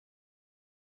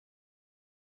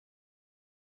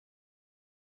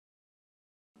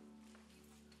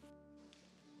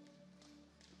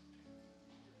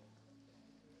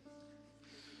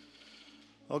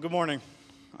Well, good morning.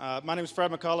 My name is Fred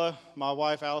McCullough. My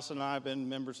wife, Allison, and I have been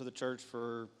members of the church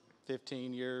for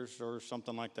 15 years or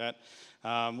something like that.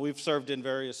 We've served in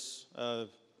various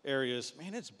areas.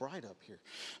 Man, it's bright up here.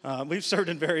 We've served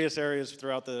in various areas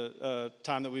throughout the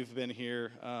time that we've been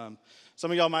here.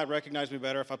 Some of y'all might recognize me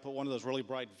better if I put one of those really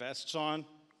bright vests on,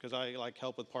 because I like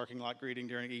help with parking lot greeting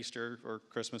during Easter or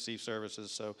Christmas Eve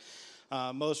services. So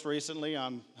most recently,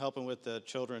 I'm helping with the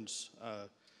children's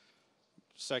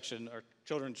section, or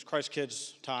children's Christ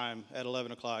Kids time at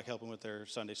 11 o'clock, helping with their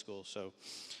Sunday school. So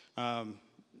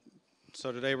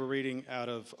today we're reading out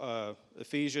of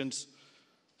Ephesians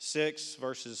 6,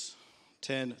 verses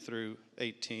 10 through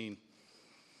 18.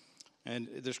 And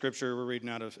the scripture we're reading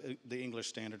out of the English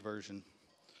Standard Version.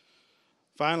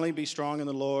 Finally, be strong in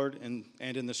the Lord and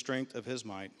in the strength of his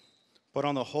might. Put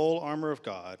on the whole armor of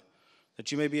God,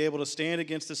 that you may be able to stand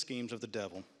against the schemes of the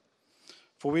devil.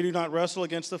 For we do not wrestle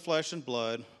against the flesh and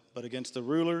blood, but against the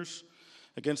rulers,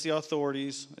 against the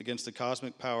authorities, against the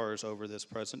cosmic powers over this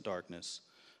present darkness,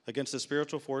 against the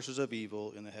spiritual forces of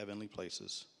evil in the heavenly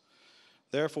places.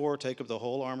 Therefore, take up the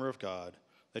whole armor of God,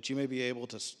 that you may be able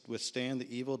to withstand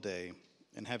the evil day,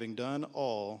 and having done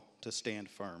all, to stand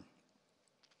firm.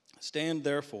 Stand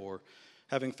therefore,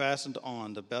 having fastened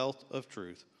on the belt of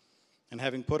truth, and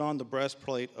having put on the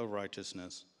breastplate of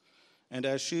righteousness, and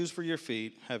as shoes for your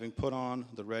feet, having put on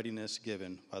the readiness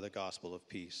given by the gospel of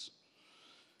peace.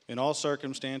 In all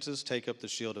circumstances, take up the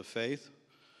shield of faith,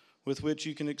 with which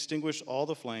you can extinguish all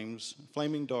the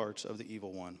flaming darts of the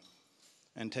evil one,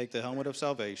 and take the helmet of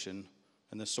salvation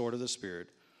and the sword of the Spirit,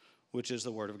 which is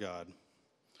the word of God,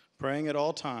 praying at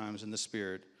all times in the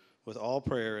Spirit with all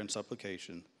prayer and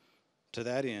supplication. To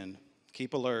that end,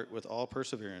 keep alert with all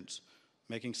perseverance,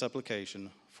 making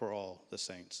supplication for all the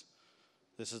saints.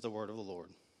 This is the word of the Lord.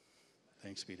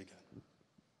 Thanks be to God.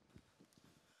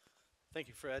 Thank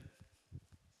you, Fred.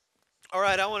 All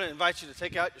right, I want to invite you to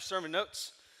take out your sermon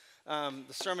notes. The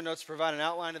sermon notes provide an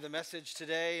outline of the message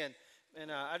today,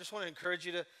 and I just want to encourage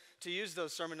you to use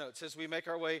those sermon notes as we make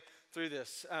our way through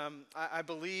this. I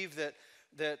believe that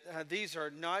these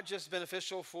are not just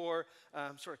beneficial for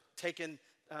sort of taking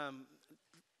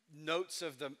notes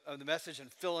of the message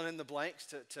and filling in the blanks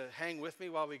to hang with me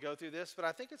while we go through this, but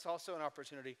I think it's also an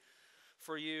opportunity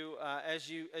for you as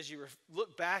you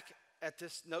look back at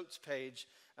this notes page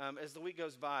as the week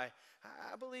goes by.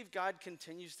 I believe God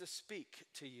continues to speak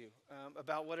to you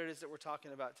about what it is that we're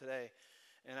talking about today,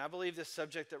 and I believe this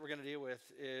subject that we're going to deal with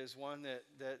is one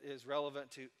that is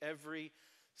relevant to every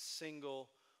single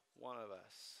one of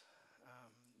us.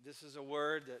 This is a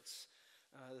word that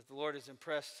the Lord has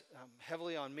impressed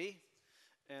heavily on me,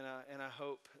 and I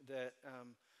hope that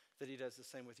he does the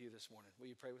same with you this morning. Will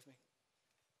you pray with me?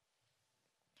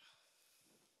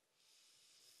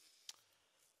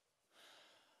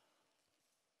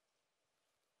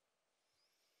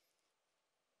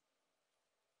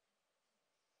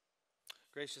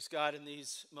 Gracious God, in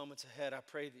these moments ahead, I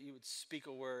pray that you would speak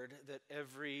a word that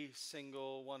every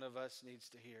single one of us needs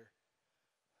to hear.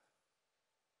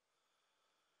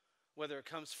 Whether it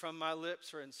comes from my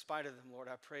lips or in spite of them, Lord,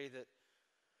 I pray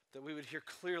that we would hear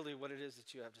clearly what it is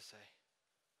that you have to say.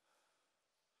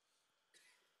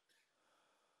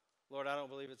 Lord, I don't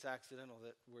believe it's accidental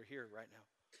that we're here right now.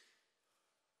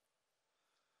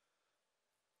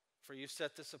 For you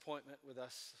set this appointment with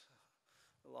us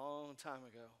a long time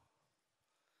ago.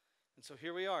 And so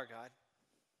here we are, God.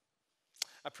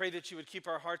 I pray that you would keep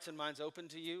our hearts and minds open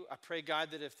to you. I pray, God,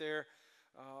 that if there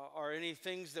are any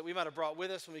things that we might have brought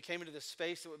with us when we came into this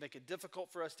space that would make it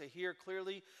difficult for us to hear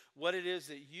clearly what it is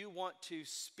that you want to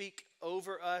speak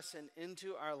over us and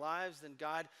into our lives, then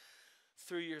God,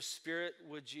 through your Spirit,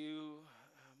 would you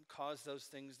cause those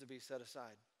things to be set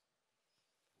aside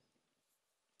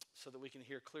so that we can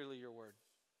hear clearly your word.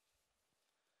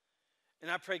 And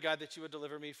I pray, God, that you would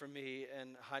deliver me from me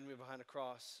and hide me behind a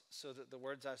cross so that the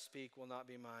words I speak will not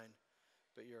be mine,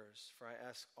 but yours. For I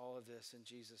ask all of this in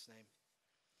Jesus' name.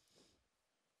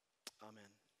 Amen.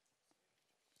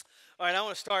 All right, I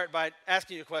want to start by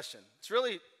asking you a question. It's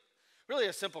really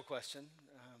a simple question.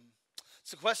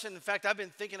 It's a question, in fact, I've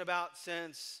been thinking about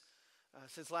since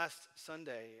last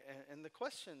Sunday. And the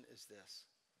question is this: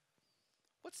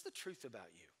 what's the truth about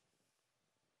you?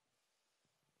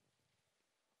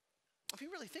 If you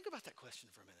really think about that question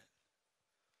for a minute,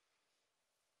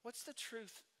 what's the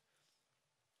truth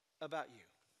about you?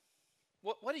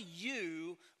 What do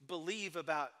you believe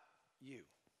about you?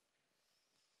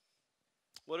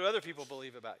 What do other people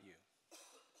believe about you?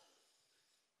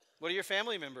 What do your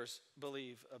family members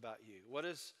believe about you? What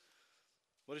does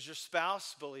your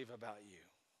spouse believe about you?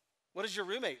 What does your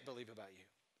roommate believe about you?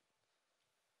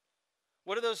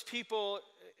 What do those people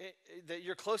that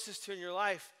you're closest to in your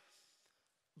life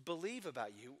believe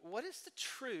about you? What is the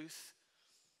truth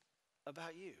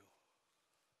about you?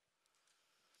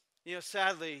 You know,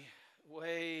 sadly,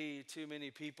 way too many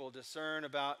people discern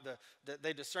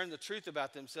the truth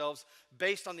about themselves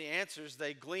based on the answers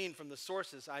they glean from the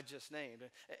sources I just named.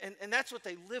 And that's what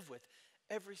they live with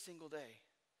every single day.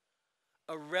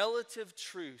 A relative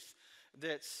truth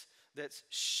that's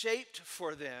shaped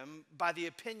for them by the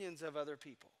opinions of other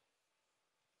people.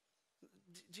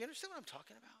 Do you understand what I'm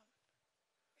talking about?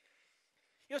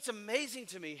 You know, it's amazing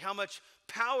to me how much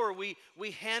power we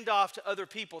hand off to other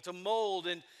people to mold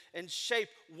and shape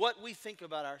what we think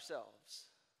about ourselves.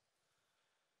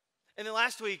 And then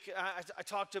last week, I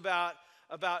talked about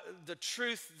the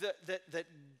truth that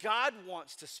God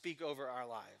wants to speak over our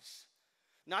lives.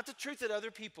 Not the truth that other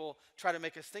people try to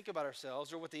make us think about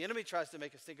ourselves or what the enemy tries to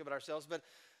make us think about ourselves, but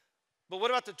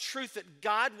what about the truth that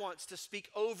God wants to speak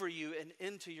over you and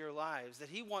into your lives, that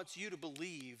he wants you to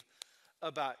believe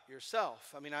about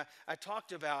yourself? I mean, I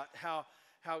talked about how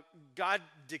God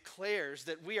declares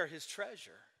that we are his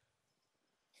treasure.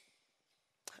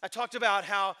 I talked about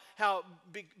how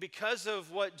because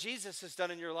of what Jesus has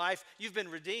done in your life, you've been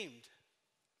redeemed.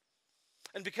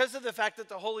 And because of the fact that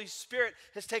the Holy Spirit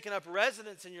has taken up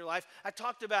residence in your life, I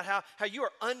talked about how you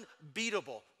are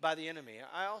unbeatable by the enemy.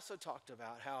 I also talked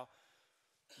about how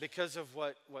because of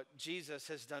what Jesus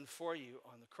has done for you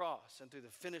on the cross and through the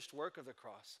finished work of the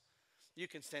cross, you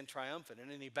can stand triumphant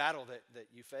in any battle that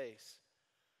you face.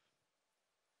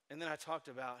 And then I talked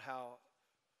about how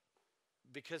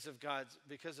because of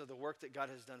the work that God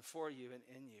has done for you and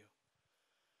in you,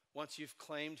 once you've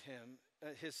claimed him,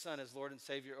 his son as Lord and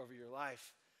Savior over your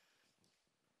life,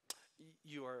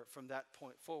 you are from that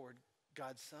point forward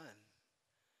God's son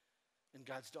and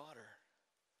God's daughter.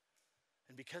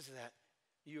 And because of that,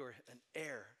 you are an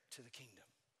heir to the kingdom.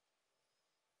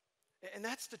 And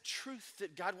that's the truth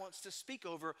that God wants to speak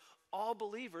over all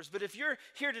believers. But if you're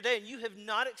here today and you have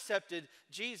not accepted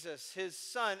Jesus, his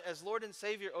son, as Lord and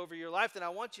Savior over your life, then I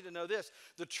want you to know this.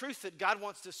 The truth that God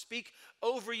wants to speak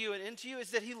over you and into you is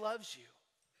that he loves you.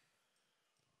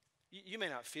 You may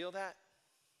not feel that.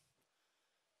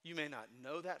 You may not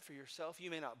know that for yourself.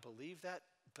 You may not believe that,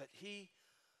 but he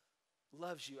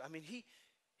loves you. I mean, he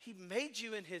made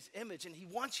you in his image, and he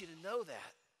wants you to know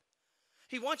that.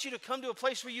 He wants you to come to a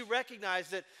place where you recognize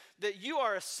that you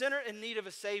are a sinner in need of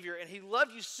a Savior, and he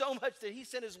loved you so much that he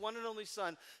sent his one and only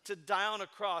son to die on a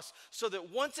cross so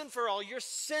that once and for all your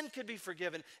sin could be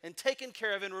forgiven and taken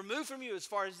care of and removed from you as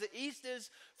far as the east is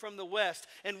from the west.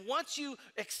 And once you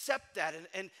accept that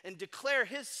and declare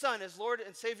his son as Lord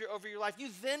and Savior over your life, you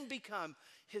then become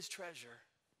his treasure,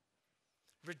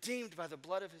 redeemed by the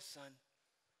blood of his son,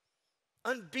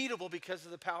 unbeatable because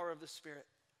of the power of the Spirit,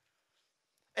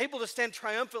 able to stand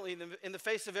triumphantly in the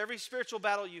face of every spiritual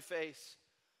battle you face,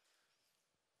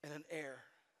 and an heir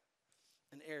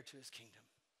to his kingdom.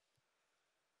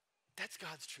 That's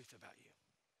God's truth about you.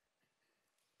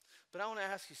 But I want to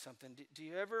ask you something. Do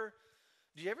you ever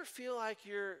feel like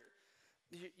you're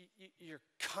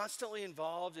constantly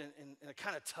involved in a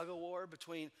kind of tug of war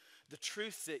between the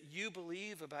truth that you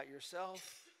believe about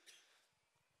yourself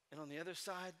and on the other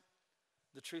side,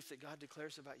 the truth that God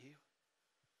declares about you?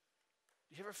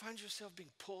 You ever find yourself being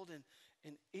pulled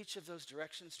in each of those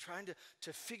directions, trying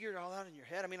to figure it all out in your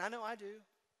head? I mean, I know I do.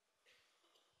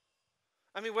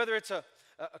 I mean, whether it's a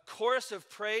chorus of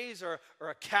praise or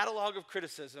a catalog of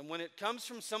criticism, when it comes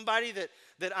from somebody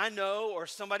that I know or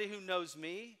somebody who knows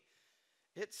me,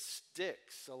 it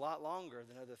sticks a lot longer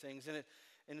than other things. And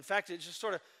in fact, it just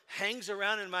sort of hangs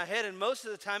around in my head, and most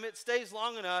of the time it stays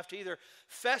long enough to either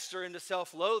fester into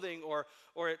self-loathing or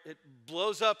it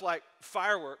blows up like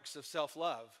fireworks of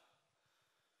self-love.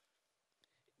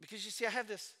 Because you see, I have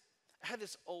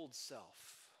this old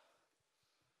self.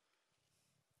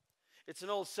 It's an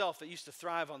old self that used to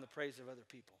thrive on the praise of other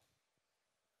people.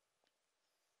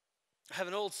 I have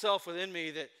an old self within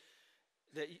me that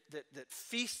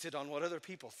feasted on what other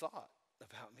people thought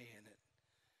about me, and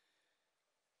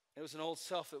it was an old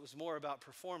self that was more about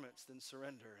performance than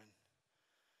surrender.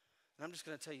 And I'm just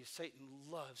going to tell you, Satan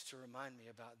loves to remind me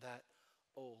about that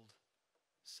old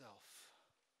self.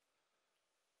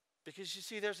 Because you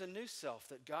see, there's a new self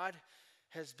that God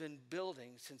has been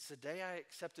building since the day I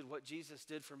accepted what Jesus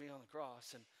did for me on the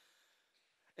cross.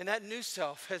 And that new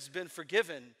self has been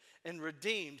forgiven and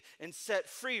redeemed and set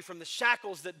free from the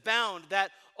shackles that bound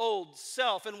that old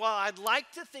self. And while I'd like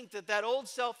to think that old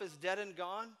self is dead and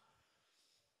gone,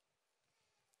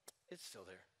 it's still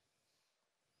there.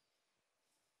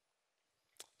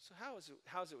 So how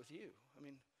is it with you? I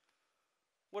mean,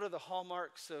 what are the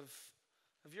hallmarks of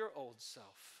of your old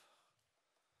self?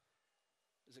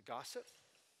 Is it gossip?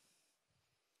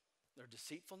 Or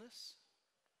deceitfulness?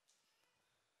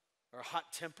 Or a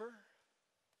hot temper?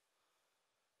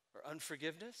 Or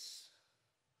unforgiveness?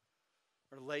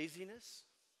 Or laziness?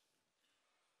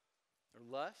 Or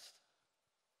lust?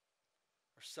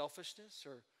 Or selfishness?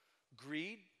 Or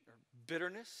greed? Or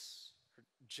bitterness? Or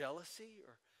jealousy?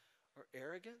 Or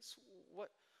arrogance?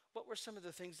 What were some of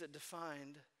the things that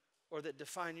defined or that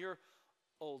define your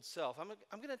old self? I'm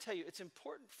going to tell you, it's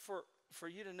important for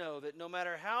you to know that no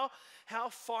matter how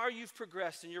far you've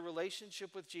progressed in your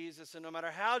relationship with Jesus, and no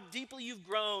matter how deeply you've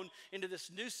grown into this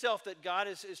new self that God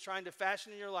is trying to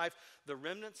fashion in your life, the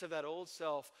remnants of that old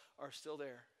self are still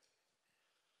there.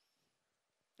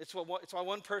 It's why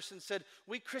one person said,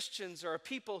 we Christians are a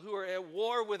people who are at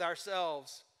war with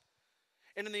ourselves.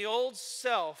 And in the old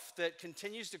self that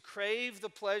continues to crave the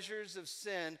pleasures of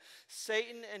sin,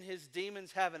 Satan and his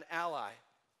demons have an ally,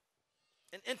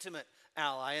 an intimate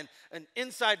ally, and an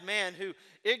inside man who,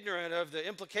 ignorant of the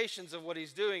implications of what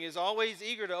he's doing, is always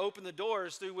eager to open the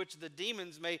doors through which the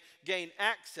demons may gain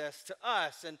access to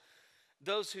us. And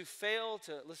those who fail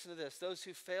to, listen to this, those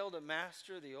who fail to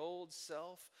master the old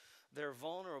self, they're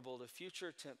vulnerable to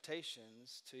future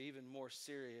temptations to even more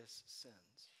serious sins.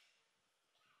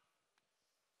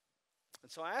 And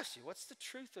so I ask you, what's the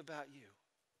truth about you?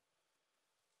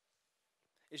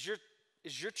 Is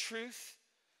your truth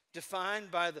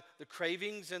defined by the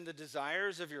cravings and the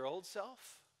desires of your old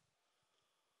self?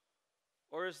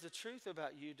 Or is the truth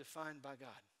about you defined by God?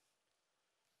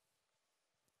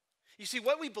 You see,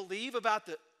 what we believe about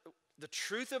the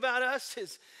truth about us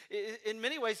is, in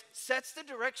many ways, sets the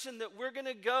direction that we're going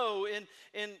to go in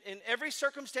every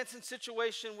circumstance and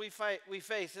situation we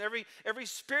face, and every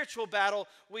spiritual battle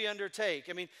we undertake.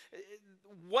 I mean,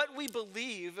 what we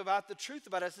believe about the truth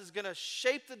about us is going to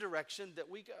shape the direction that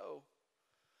we go.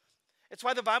 It's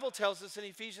why the Bible tells us in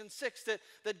Ephesians 6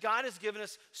 that God has given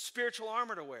us spiritual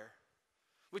armor to wear.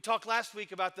 We talked last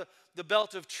week about the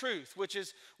belt of truth, which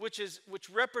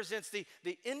represents the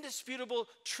indisputable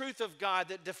truth of God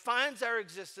that defines our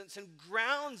existence and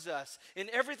grounds us in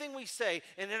everything we say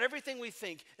and in everything we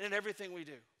think and in everything we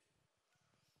do.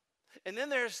 And then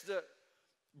there's the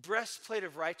breastplate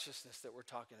of righteousness that we're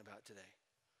talking about today.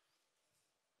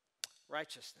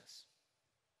 Righteousness.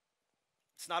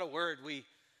 It's not a word we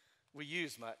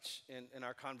use much in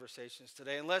our conversations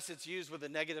today, unless it's used with a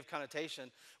negative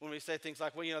connotation when we say things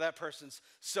like, well, that person's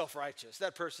self-righteous,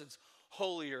 that person's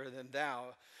holier than thou.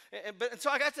 And so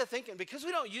I got to thinking, because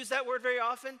we don't use that word very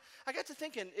often, I got to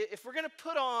thinking, if we're going to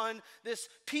put on this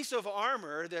piece of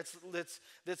armor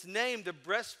that's named the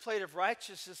breastplate of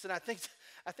righteousness, then I think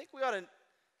we ought to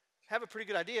have a pretty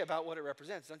good idea about what it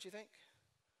represents, don't you think?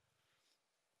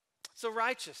 So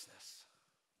righteousness.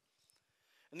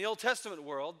 In the Old Testament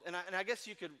world, and I guess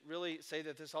you could really say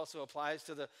that this also applies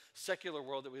to the secular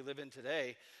world that we live in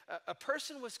today, a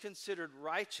person was considered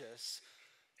righteous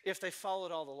if they followed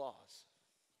all the laws.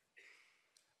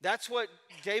 That's what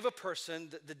gave a person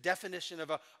the definition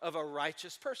of a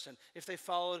righteous person, if they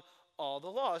followed all the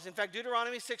laws. In fact,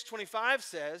 Deuteronomy 6:25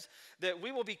 says that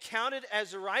we will be counted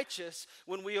as righteous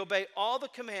when we obey all the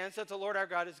commands that the Lord our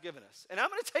God has given us. And I'm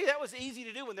going to tell you, that was easy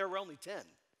to do when there were only 10.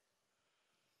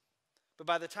 But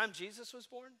by the time Jesus was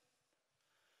born,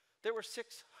 there were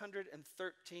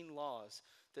 613 laws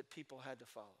that people had to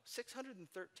follow.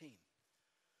 613.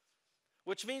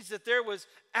 Which means that there was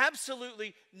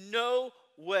absolutely no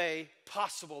way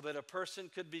possible that a person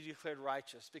could be declared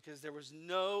righteous, because there was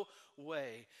no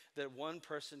way that one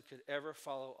person could ever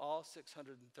follow all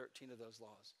 613 of those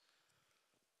laws.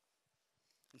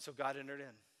 And so God entered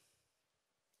in.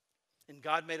 And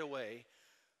God made a way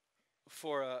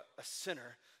for a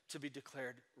sinner to be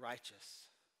declared righteous.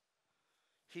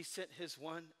 He sent his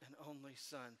one and only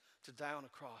Son to die on a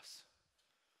cross.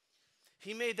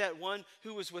 He made that one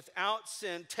who was without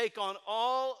sin take on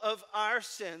all of our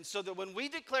sins, so that when we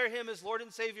declare him as Lord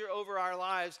and Savior over our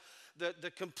lives,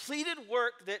 the completed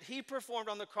work that he performed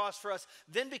on the cross for us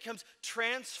then becomes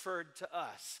transferred to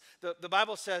us. The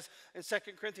Bible says in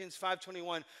 2 Corinthians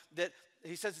 5:21 that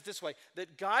he says it this way,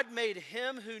 that God made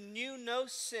him who knew no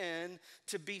sin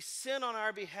to be sin on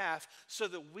our behalf, so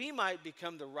that we might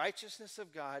become the righteousness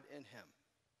of God in him.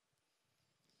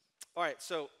 All right,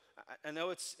 so I know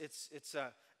it's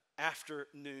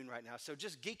afternoon right now, so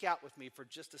just geek out with me for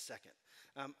just a second.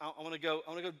 I want to go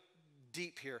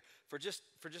deep here for just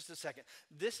a second.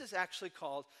 This is actually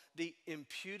called the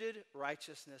imputed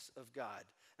righteousness of God.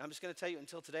 And I'm just going to tell you,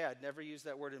 until today, I'd never used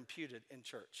that word imputed in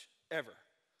church, ever.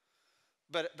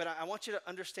 But I want you to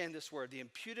understand this word, the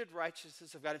imputed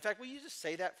righteousness of God. In fact, will you just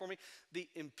say that for me? The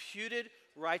imputed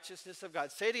righteousness of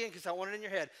God. Say it again because I want it in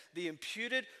your head. The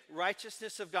imputed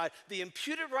righteousness of God. The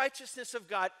imputed righteousness of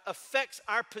God affects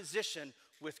our position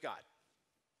with God.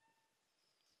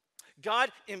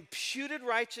 God imputed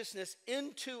righteousness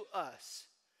into us.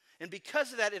 And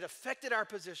because of that, it affected our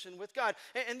position with God.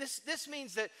 And this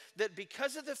means that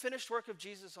because of the finished work of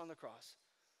Jesus on the cross,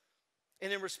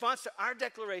 and in response to our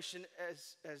declaration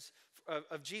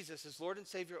of Jesus as Lord and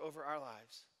Savior over our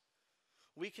lives,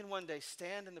 we can one day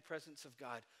stand in the presence of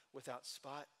God without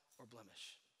spot or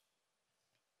blemish.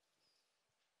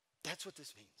 That's what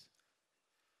this means.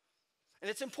 And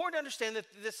it's important to understand that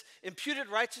this imputed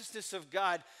righteousness of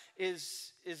God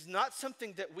is not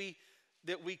something that we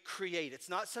create. It's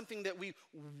not something that we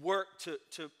work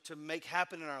to make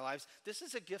happen in our lives. This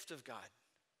is a gift of God.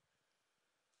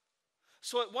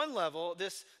 So at one level,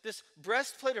 this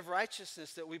breastplate of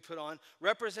righteousness that we put on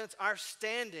represents our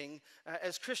standing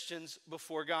as Christians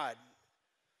before God.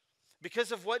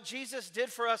 Because of what Jesus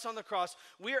did for us on the cross,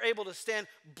 we are able to stand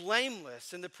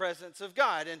blameless in the presence of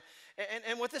God.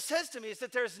 And what this says to me is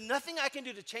that there is nothing I can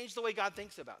do to change the way God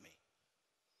thinks about me.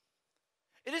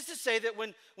 It is to say that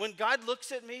when God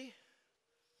looks at me,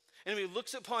 and He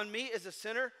looks upon me as a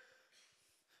sinner,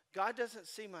 God doesn't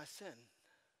see my sin.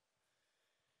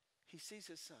 He sees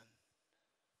His Son.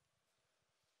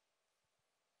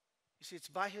 You see, it's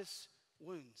by His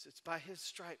wounds, it's by His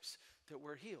stripes that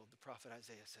we're healed, the prophet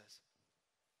Isaiah says.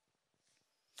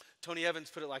 Tony Evans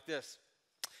put it like this.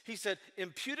 He said,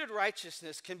 imputed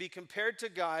righteousness can be compared to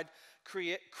God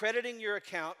crediting your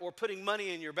account or putting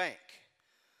money in your bank.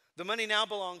 The money now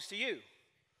belongs to you.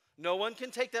 No one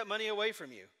can take that money away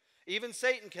from you. Even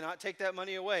Satan cannot take that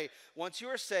money away. Once you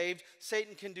are saved,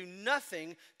 Satan can do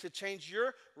nothing to change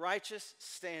your righteous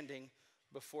standing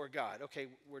before God. Okay,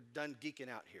 we're done geeking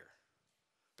out here.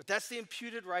 But that's the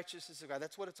imputed righteousness of God.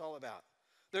 That's what it's all about.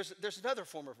 There's another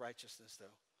form of righteousness, though,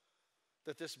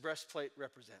 that this breastplate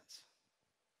represents.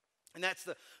 And that's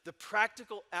the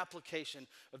practical application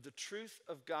of the truth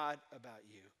of God about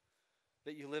you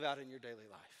that you live out in your daily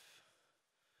life.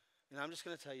 And I'm just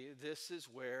going to tell you, this is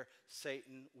where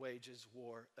Satan wages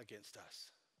war against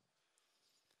us.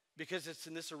 Because it's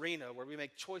in this arena where we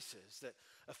make choices that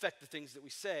affect the things that we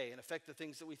say and affect the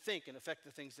things that we think and affect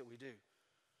the things that we do.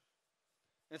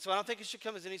 And so I don't think it should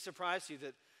come as any surprise to you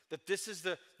that this is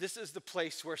the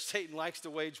place where Satan likes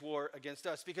to wage war against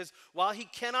us. Because while he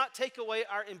cannot take away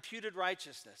our imputed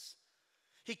righteousness,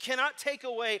 he cannot take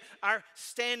away our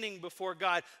standing before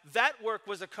God. That work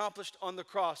was accomplished on the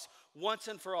cross once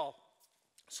and for all.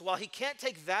 So while he can't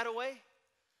take that away,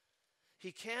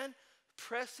 he can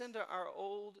press into our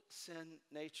old sin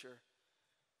nature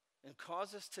and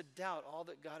cause us to doubt all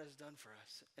that God has done for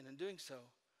us. And in doing so,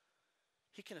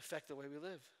 he can affect the way we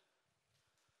live.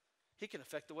 He can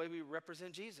affect the way we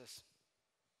represent Jesus.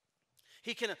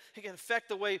 He can affect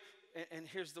the way, and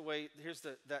here's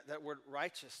that word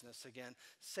righteousness again.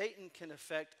 Satan can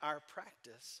affect our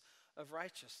practice of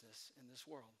righteousness in this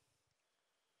world.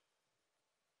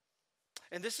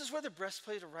 And this is where the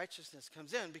breastplate of righteousness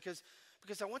comes in, because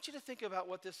I want you to think about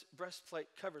what this breastplate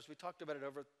covers. We talked about it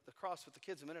over the cross with the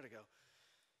kids a minute ago.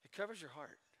 It covers your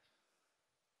heart.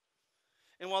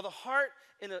 And while the heart,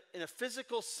 in a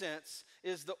physical sense,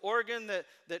 is the organ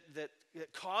that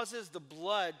causes the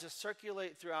blood to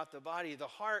circulate throughout the body, the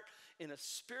heart, in a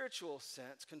spiritual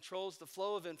sense, controls the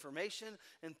flow of information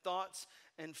and thoughts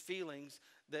and feelings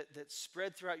that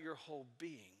spread throughout your whole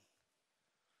being.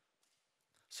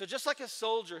 So just like a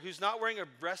soldier who's not wearing a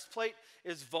breastplate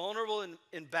is vulnerable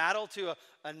in battle to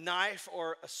a knife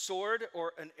or a sword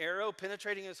or an arrow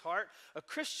penetrating his heart, a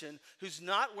Christian who's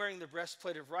not wearing the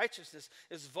breastplate of righteousness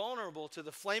is vulnerable to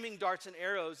the flaming darts and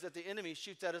arrows that the enemy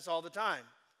shoots at us all the time.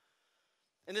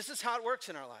 And this is how it works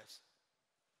in our lives.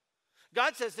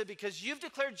 God says that because you've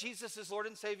declared Jesus as Lord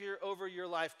and Savior over your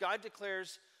life, God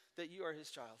declares that you are His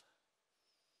child.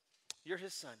 You're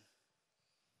His son.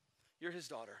 You're His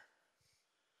daughter.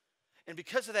 And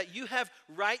because of that, you have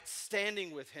right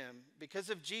standing with Him because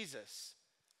of Jesus.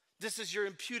 This is your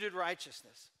imputed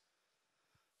righteousness.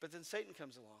 But then Satan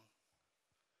comes along,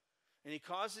 and he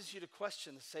causes you to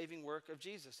question the saving work of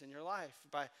Jesus in your life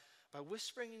by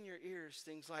whispering in your ears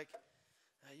things like,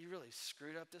 you really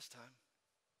screwed up this time.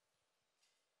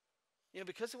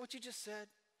 Because of what you just said,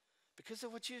 because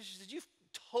of what you've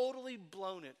totally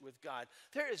blown it with God.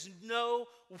 There is no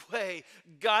way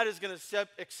God is going to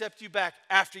accept you back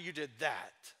after you did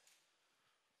that.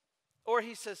 Or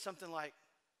he says something like,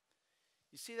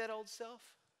 you see that old self?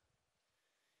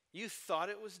 You thought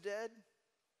it was dead?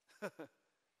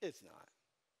 It's not.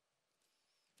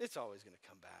 It's always going to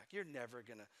come back. You're never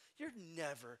going to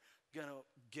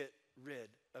get rid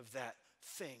of that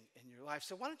thing in your life.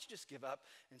 So why don't you just give up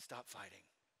and stop fighting?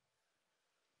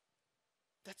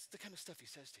 That's the kind of stuff he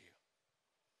says to you.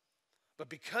 But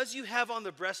because you have on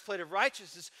the breastplate of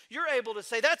righteousness, you're able to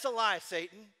say, that's a lie,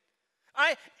 Satan.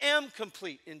 I am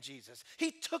complete in Jesus.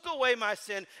 He took away my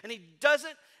sin, and he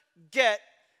doesn't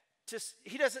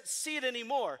see it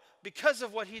anymore because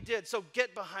of what he did. So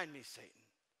get behind me, Satan.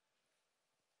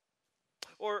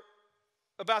 Or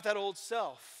about that old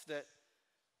self that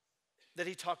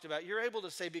he talked about, you're able to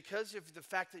say, because of the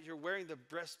fact that you're wearing the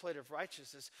breastplate of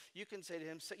righteousness, you can say to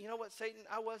him, you know what, Satan,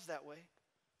 I was that way.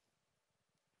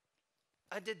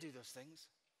 I did do those things.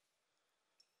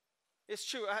 It's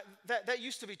true. That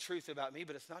used to be truth about me,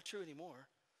 but it's not true anymore.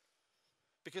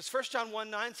 Because 1 John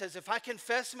 1:9 says, if I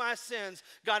confess my sins,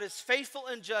 God is faithful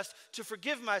and just to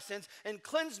forgive my sins and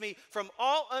cleanse me from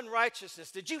all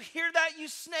unrighteousness. Did you hear that, you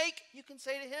snake? You can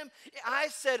say to him, I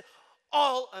said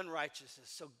all unrighteousness,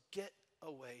 so get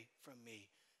away from me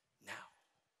now.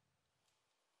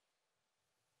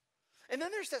 And then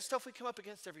there's that stuff we come up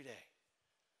against every day.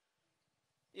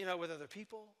 You know, with other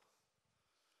people,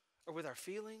 or with our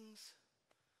feelings,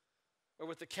 or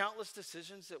with the countless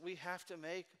decisions that we have to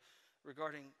make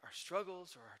regarding our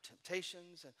struggles or our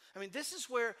temptations. And I mean, this is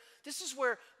where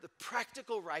the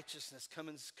practical righteousness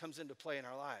comes into play in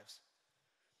our lives.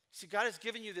 See, God has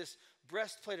given you this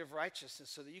breastplate of righteousness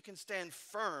so that you can stand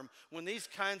firm when these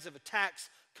kinds of attacks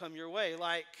come your way.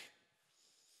 Like,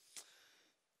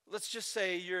 let's just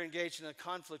say you're engaged in a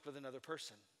conflict with another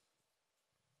person.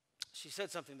 She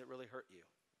said something that really hurt you.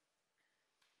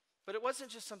 But it wasn't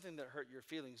just something that hurt your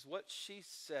feelings. What she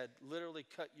said literally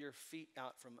cut your feet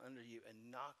out from under you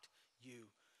and knocked you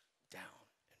down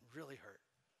and really hurt.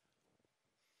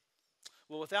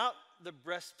 Well, without the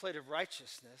breastplate of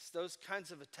righteousness, those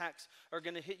kinds of attacks are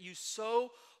going to hit you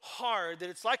so hard that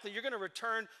it's likely you're going to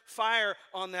return fire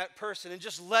on that person and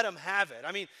just let them have it.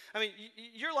 I mean,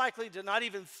 you're likely to not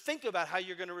even think about how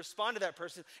you're going to respond to that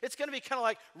person. It's going to be kind of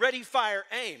like ready, fire,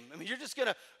 aim. I mean, you're just going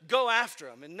to go after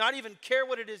them and not even care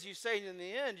what it is you say. And in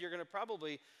the end, you're going to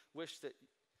probably wish that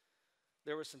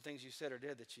there were some things you said or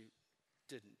did that you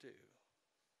didn't do.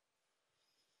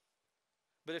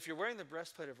 But if you're wearing the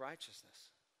breastplate of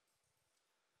righteousness,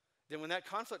 then when that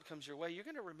conflict comes your way, you're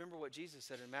going to remember what Jesus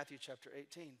said in Matthew chapter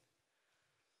 18.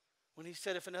 When he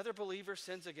said, if another believer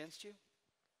sins against you,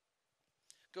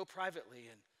 go privately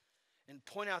and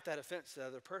point out that offense to the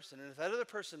other person. And if that other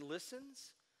person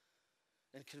listens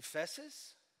and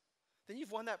confesses, then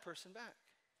you've won that person back.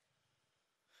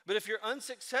 But if you're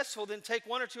unsuccessful, then take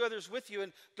one or two others with you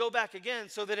and go back again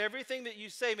so that everything that you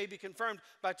say may be confirmed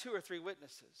by 2 or 3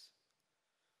 witnesses.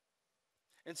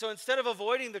 And so instead of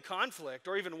avoiding the conflict,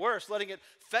 or even worse, letting it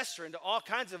fester into all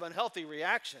kinds of unhealthy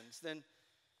reactions, then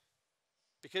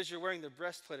because you're wearing the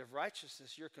breastplate of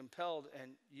righteousness, you're compelled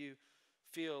and you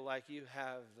feel like you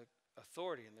have the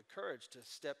authority and the courage to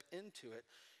step into it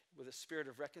with a spirit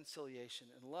of reconciliation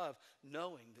and love,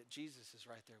 knowing that Jesus is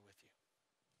right there with you.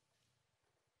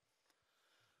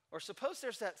 Or suppose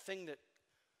there's that thing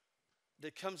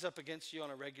that comes up against you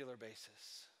on a regular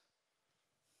basis.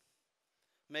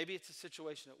 Maybe it's a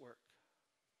situation at work.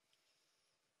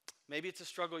 Maybe it's a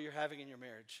struggle you're having in your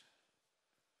marriage.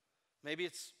 Maybe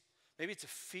it's a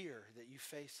fear that you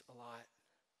face a lot.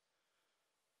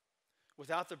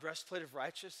 Without the breastplate of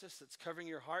righteousness that's covering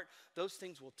your heart, those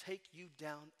things will take you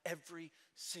down every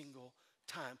single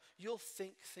time. You'll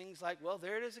think things like, well,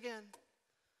 there it is again.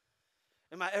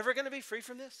 Am I ever going to be free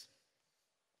from this?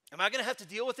 Am I going to have to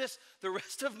deal with this the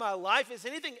rest of my life? Is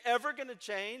anything ever going to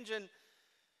change? And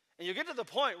you get to the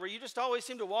point where you just always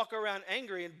seem to walk around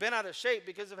angry and bent out of shape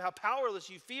because of how powerless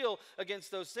you feel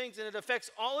against those things, and it affects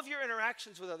all of your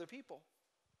interactions with other people.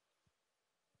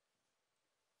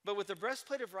 But with the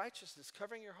breastplate of righteousness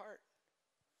covering your heart,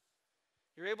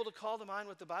 you're able to call to mind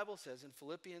what the Bible says in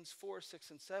Philippians 4,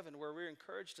 6, and 7, where we're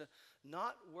encouraged to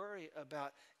not worry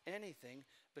about anything,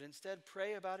 but instead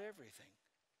pray about everything.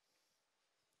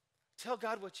 Tell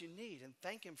God what you need and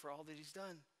thank him for all that he's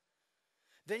done.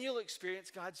 Then you'll experience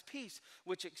God's peace,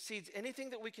 which exceeds anything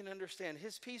that we can understand.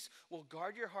 His peace will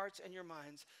guard your hearts and your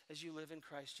minds as you live in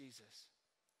Christ Jesus.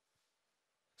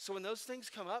 So when those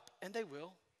things come up, and they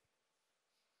will,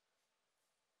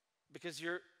 because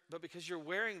you're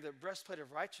wearing the breastplate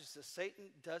of righteousness, Satan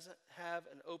doesn't have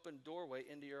an open doorway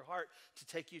into your heart to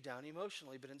take you down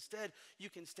emotionally. But instead, you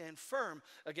can stand firm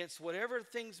against whatever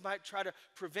things might try to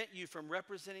prevent you from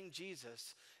representing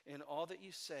Jesus in all that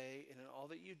you say, and in all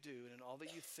that you do, and in all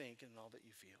that you think, and in all that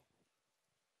you feel.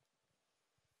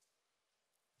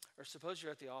 Or suppose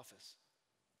you're at the office.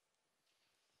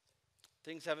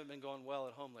 things haven't been going well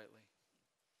at home lately.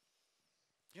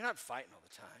 You're not fighting all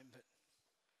the time,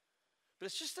 but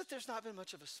it's just that there's not been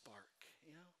much of a spark,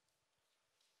 you know?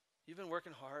 You've been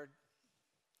working hard,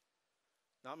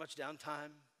 not much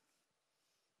downtime,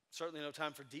 certainly no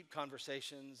time for deep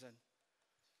conversations, and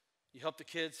you help the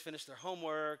kids finish their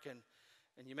homework, and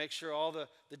you make sure all the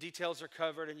details are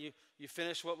covered, and you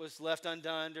finish what was left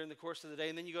undone during the course of the day,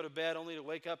 and then you go to bed only to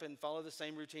wake up and follow the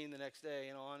same routine the next day,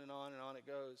 and on and on and on it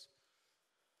goes.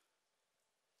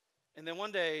 And then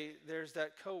one day, there's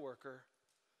that coworker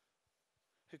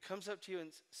who comes up to you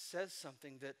and says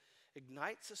something that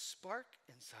ignites a spark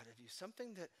inside of you,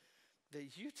 something that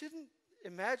you didn't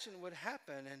imagine would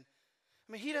happen. And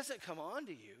I mean, he doesn't come on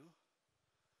to you,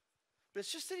 but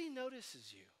it's just that he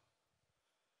notices you.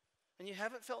 And you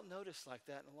haven't felt noticed like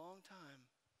that in a long time.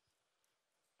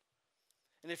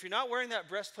 And if you're not wearing that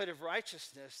breastplate of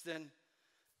righteousness, then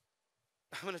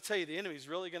I'm going to tell you, the enemy's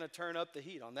really going to turn up the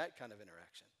heat on that kind of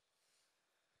interaction.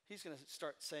 He's going to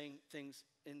start saying things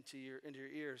into your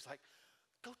ears like,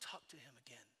 go talk to him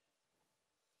again.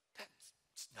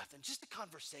 That's nothing, just a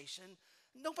conversation.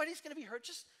 Nobody's going to be hurt.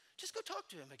 Just go talk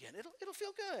to him again. It'll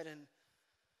feel good.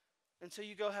 And so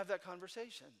you go have that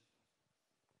conversation.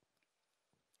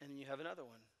 And then you have another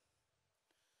one.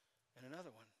 And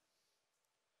another one.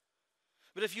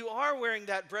 But if you are wearing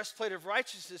that breastplate of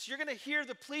righteousness, you're going to hear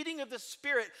the pleading of the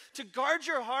Spirit to guard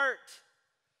your heart,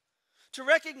 to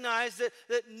recognize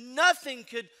that nothing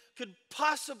could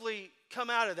possibly come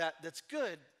out of that's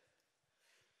good.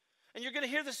 And you're going to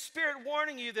hear the Spirit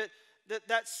warning you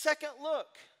that second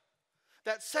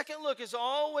look is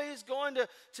always going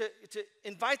to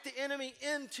invite the enemy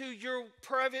into your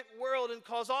private world and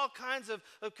cause all kinds of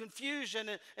confusion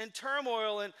and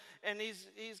turmoil. And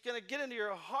he's going to get into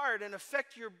your heart and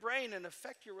affect your brain and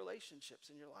affect your relationships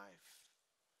in your life.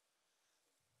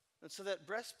 And so that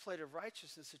breastplate of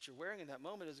righteousness that you're wearing in that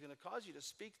moment is going to cause you to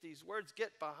speak these words,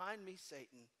 "Get behind me,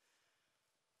 Satan."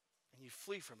 And you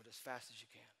flee from it as fast as you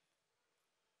can.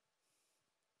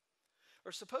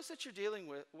 Or suppose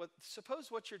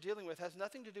what you're dealing with has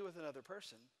nothing to do with another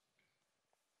person,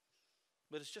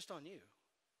 but it's just on you.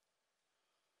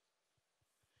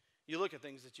 You look at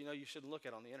things that you know you shouldn't look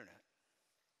at on the internet.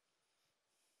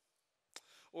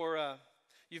 Or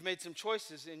you've made some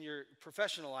choices in your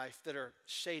professional life that are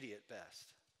shady at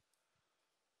best.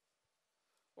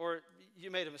 Or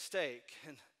you made a mistake,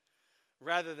 and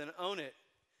rather than own it,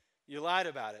 you lied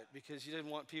about it because you didn't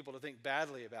want people to think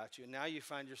badly about you. And now you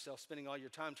find yourself spending all your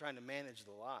time trying to manage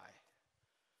the lie.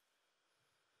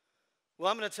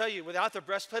 Well, I'm going to tell you, without the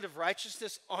breastplate of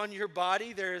righteousness on your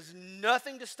body, there is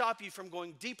nothing to stop you from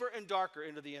going deeper and darker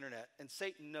into the internet. And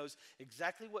Satan knows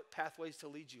exactly what pathways to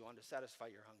lead you on to satisfy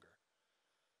your hunger.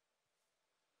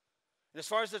 And as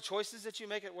far as the choices that you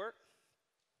make at work,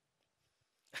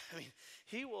 I mean,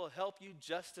 he will help you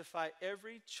justify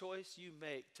every choice you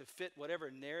make to fit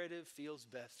whatever narrative feels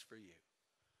best for you.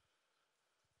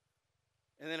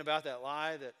 And then about that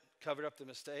lie that covered up the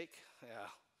mistake, yeah,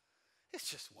 it's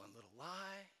just one little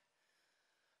lie.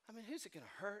 I mean, who's it going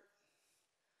to hurt?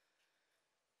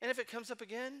 And if it comes up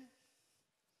again,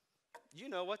 you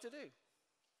know what to do.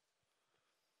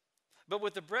 But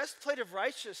with the breastplate of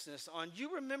righteousness on,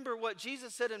 you remember what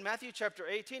Jesus said in Matthew chapter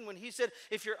 18 when he said,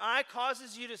 if your eye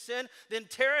causes you to sin, then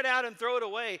tear it out and throw it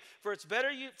away. For it's better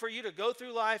for you to go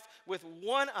through life with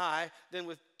one eye than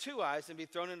with two eyes and be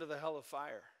thrown into the hell of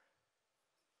fire.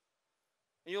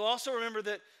 And you'll also remember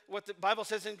that what the Bible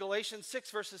says in Galatians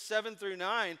 6 verses 7 through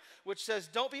 9, which says,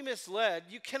 don't be misled.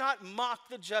 You cannot mock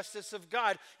the justice of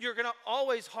God. You're going to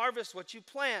always harvest what you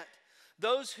plant.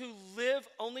 Those who live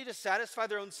only to satisfy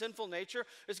their own sinful nature,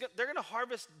 they're going to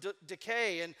harvest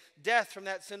decay and death from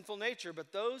that sinful nature.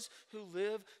 But those who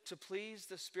live to please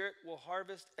the Spirit will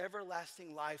harvest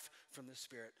everlasting life from the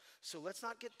Spirit. So let's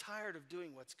not get tired of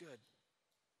doing what's good.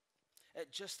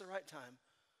 At just the right time,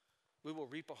 we will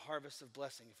reap a harvest of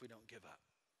blessing if we don't give up.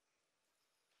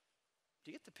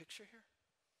 Do you get the picture here?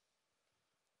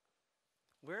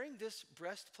 Wearing this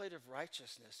breastplate of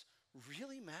righteousness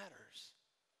really matters.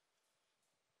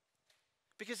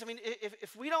 Because, I mean,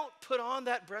 if we don't put on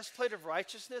that breastplate of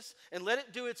righteousness and let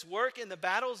it do its work in the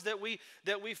battles that we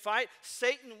fight,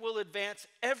 Satan will advance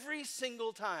every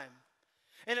single time.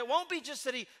 And it won't be just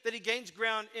that he gains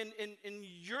ground in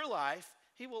your life.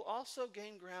 He will also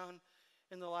gain ground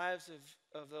in the lives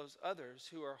of those others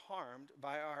who are harmed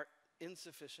by our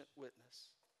insufficient witness.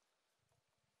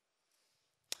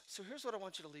 So here's what I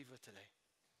want you to leave with today.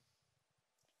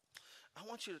 I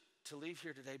want you to leave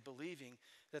here today believing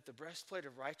that the breastplate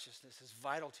of righteousness is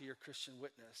vital to your Christian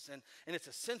witness, and it's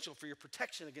essential for your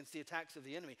protection against the attacks of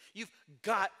the enemy. You've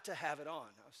got to have it on.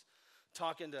 I was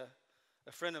talking to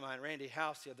a friend of mine, Randy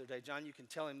House, the other day. John, you can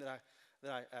tell him that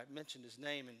I mentioned his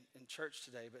name in church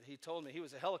today, but he told me he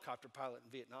was a helicopter pilot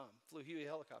in Vietnam, flew Huey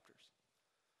helicopters.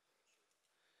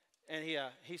 And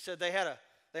he said they had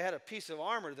a piece of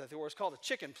armor that was called a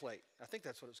chicken plate. I think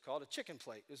that's what it was called, a chicken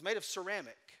plate. It was made of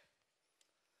ceramic.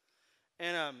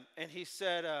 And he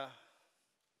said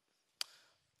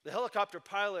the helicopter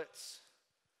pilots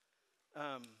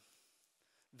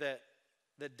that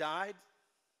died,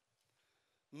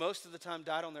 most of the time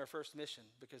died on their first mission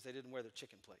because they didn't wear their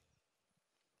chicken plate,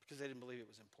 because they didn't believe it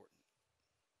was important.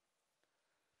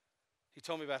 He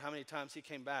told me about how many times he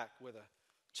came back with a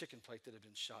chicken plate that had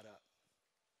been shot up.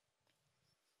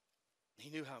 He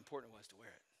knew how important it was to wear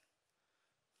it.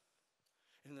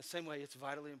 And in the same way, it's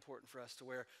vitally important for us to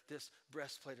wear this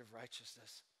breastplate of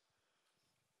righteousness,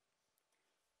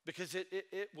 because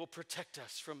it will protect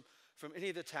us from any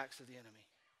of the attacks of the enemy.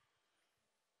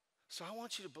 So I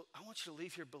want you to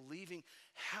leave here believing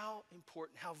how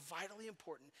important, how vitally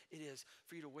important it is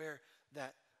for you to wear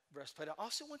that breastplate. I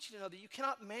also want you to know that you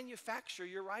cannot manufacture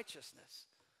your righteousness.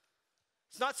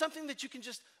 It's not something that you can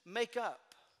just make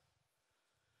up.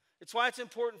 It's why it's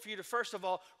important for you to, first of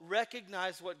all,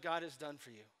 recognize what God has done for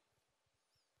you.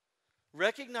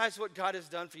 Recognize what God has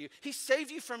done for you. He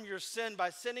saved you from your sin by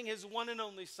sending his one and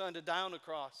only Son to die on the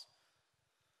cross,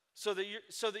 so that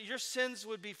your sins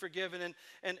would be forgiven.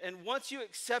 And once you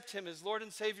accept him as Lord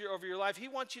and Savior over your life, he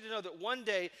wants you to know that one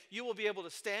day you will be able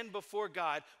to stand before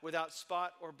God without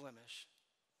spot or blemish.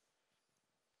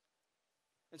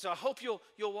 And so I hope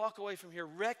you'll walk away from here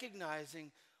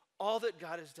recognizing all that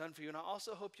God has done for you. And I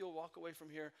also hope you'll walk away from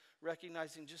here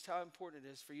recognizing just how important it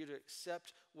is for you to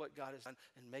accept what God has done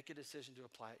and make a decision to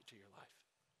apply it to your life.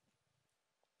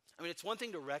 I mean, it's one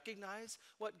thing to recognize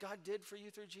what God did for you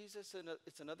through Jesus, and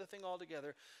it's another thing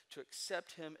altogether to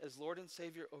accept him as Lord and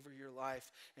Savior over your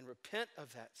life and repent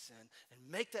of that sin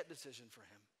and make that decision for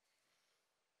him.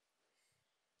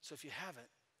 So if you haven't,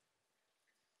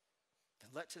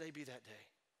 then let today be that day.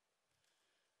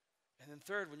 And then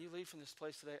third, when you leave from this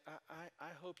place today, I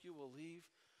hope you will leave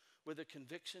with a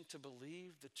conviction to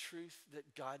believe the truth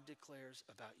that God declares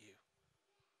about you,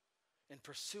 and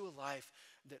pursue a life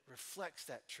that reflects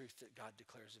that truth that God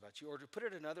declares about you. Or to put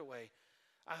it another way,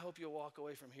 I hope you'll walk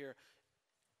away from here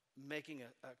making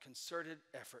a concerted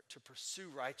effort to pursue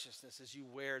righteousness as you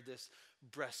wear this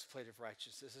breastplate of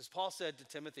righteousness. As Paul said to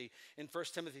Timothy in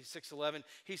 1 Timothy 6:11,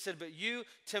 he said, "But you,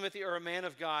 Timothy, are a man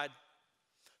of God.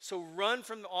 So run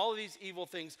from all of these evil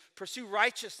things. Pursue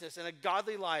righteousness and a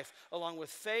godly life, along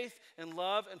with faith and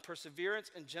love and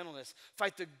perseverance and gentleness.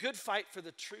 Fight the good fight for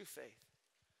the true faith,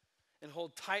 and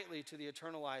hold tightly to the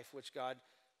eternal life which God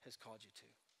has called you to."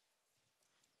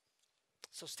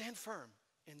 So stand firm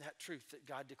in that truth that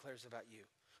God declares about you.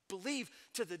 Believe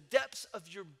to the depths of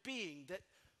your being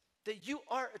that you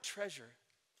are a treasure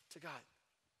to God,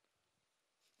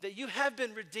 that you have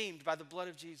been redeemed by the blood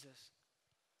of Jesus,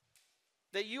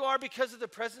 that you are, because of the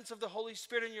presence of the Holy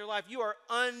Spirit in your life, you are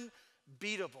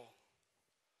unbeatable.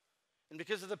 And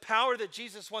because of the power that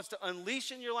Jesus wants to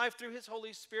unleash in your life through his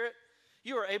Holy Spirit,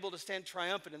 you are able to stand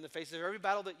triumphant in the face of every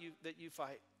battle that you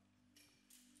fight.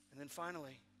 And then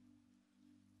finally,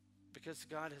 because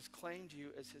God has claimed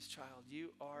you as his child,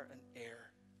 you are an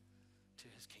heir to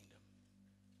his kingdom.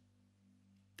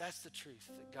 That's the truth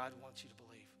that God wants you to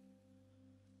believe.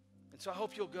 And so I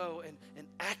hope you'll go and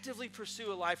actively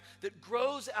pursue a life that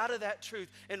grows out of that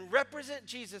truth and represent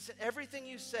Jesus in everything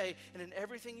you say and in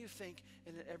everything you think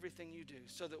and in everything you do,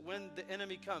 so that when the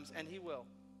enemy comes, and he will,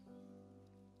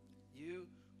 you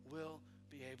will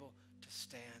be able to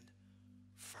stand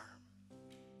firm.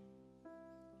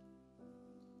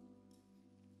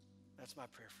 That's my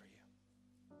prayer for you.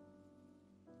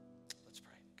 Let's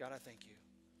pray. God, I thank you.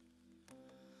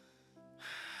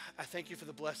 I thank you for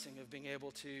the blessing of being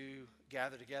able to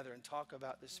gather together and talk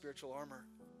about this spiritual armor.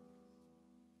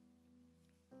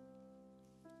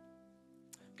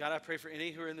 God, I pray for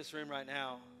any who are in this room right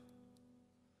now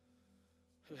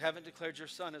who haven't declared your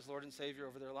Son as Lord and Savior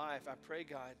over their life. I pray,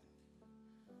 God,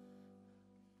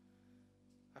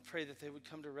 I pray that they would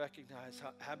come to recognize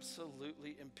how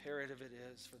absolutely imperative it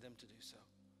is for them to do so,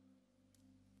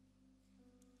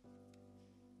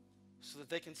 so that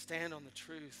they can stand on the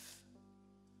truth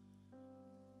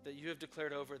that you have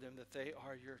declared over them, that they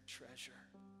are your treasure.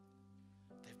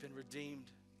 They've been redeemed,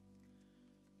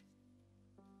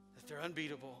 that they're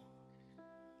unbeatable,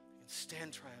 and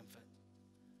stand triumphant,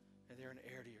 and they're an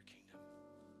heir to your kingdom.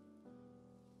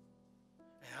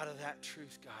 And out of that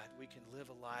truth, God, we can live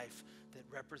a life that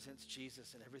represents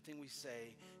Jesus in everything we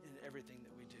say and in everything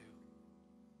that we do.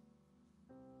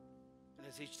 And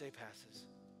as each day passes,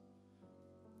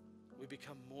 we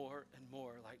become more and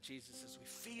more like Jesus as we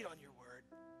feed on your word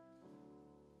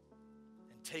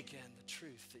and take in the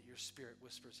truth that your Spirit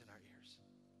whispers in our ears.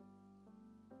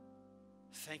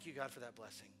 Thank you, God, for that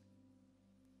blessing.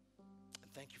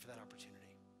 And thank you for that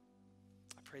opportunity.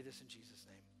 I pray this in Jesus'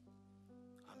 name.